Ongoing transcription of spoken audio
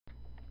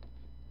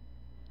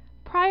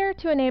Prior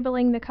to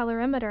enabling the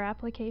Colorimeter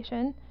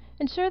application,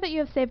 ensure that you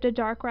have saved a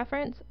dark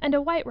reference and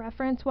a white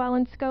reference while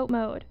in scope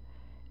mode.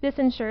 This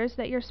ensures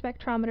that your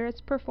spectrometer is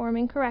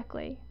performing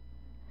correctly.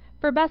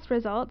 For best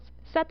results,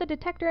 set the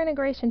detector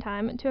integration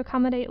time to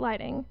accommodate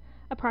lighting,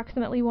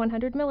 approximately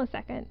 100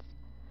 milliseconds.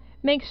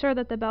 Make sure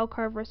that the bell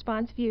curve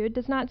response viewed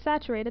does not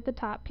saturate at the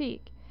top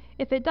peak.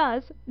 If it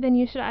does, then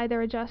you should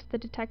either adjust the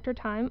detector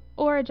time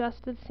or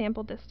adjust the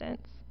sample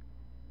distance.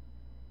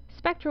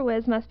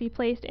 SpectrwaWiz must be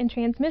placed in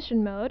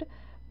transmission mode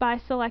by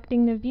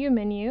selecting the View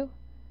menu,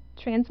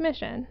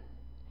 Transmission.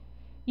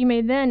 You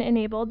may then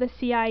enable the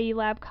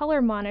CIELab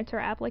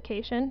Colorimeter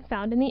application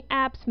found in the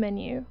Apps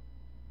menu.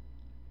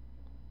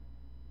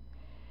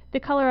 The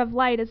color of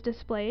light is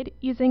displayed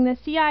using the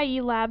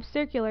CIELab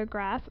circular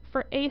graph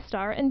for A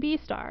star and B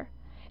star.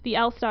 The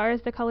L star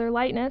is the color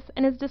lightness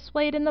and is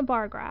displayed in the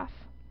bar graph.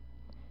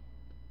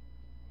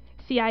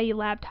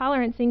 CIELab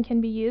tolerancing can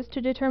be used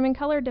to determine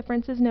color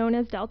differences known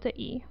as delta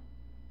E.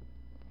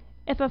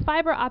 If a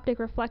fiber optic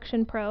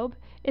reflection probe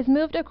is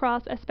moved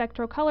across a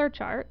spectral color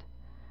chart,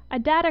 a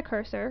data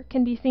cursor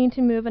can be seen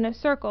to move in a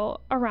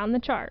circle around the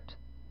chart.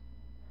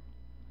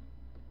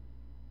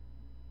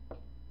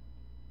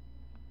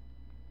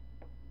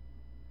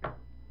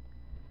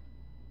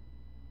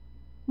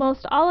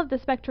 Most all of the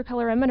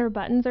spectrocolorimeter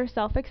buttons are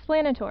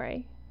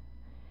self-explanatory.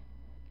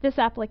 This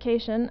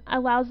application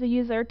allows the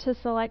user to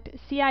select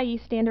CIE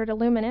standard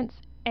illuminants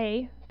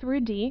A through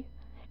D,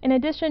 in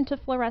addition to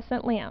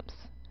fluorescent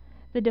lamps.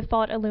 The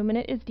default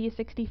illuminant is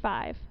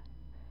D65.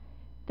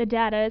 The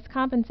data is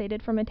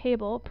compensated from a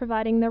table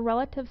providing the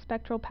relative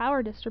spectral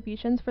power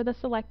distributions for the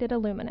selected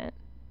illuminant.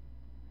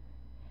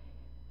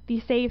 The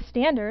Save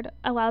Standard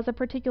allows a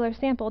particular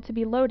sample to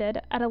be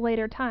loaded at a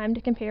later time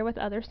to compare with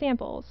other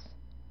samples.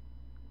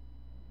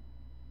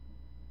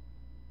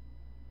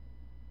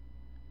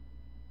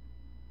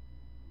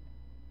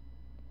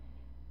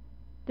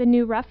 The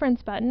New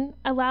Reference button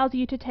allows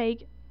you to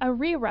take a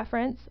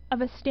re-reference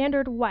of a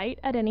standard white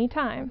at any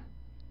time.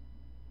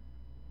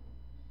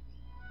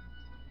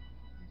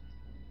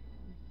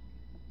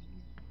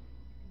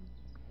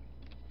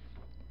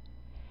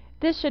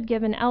 This should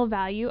give an L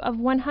value of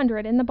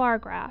 100 in the bar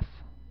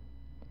graph.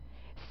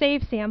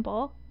 Save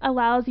Sample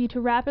allows you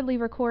to rapidly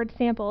record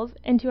samples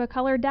into a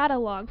color data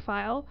log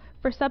file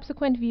for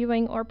subsequent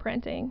viewing or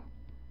printing.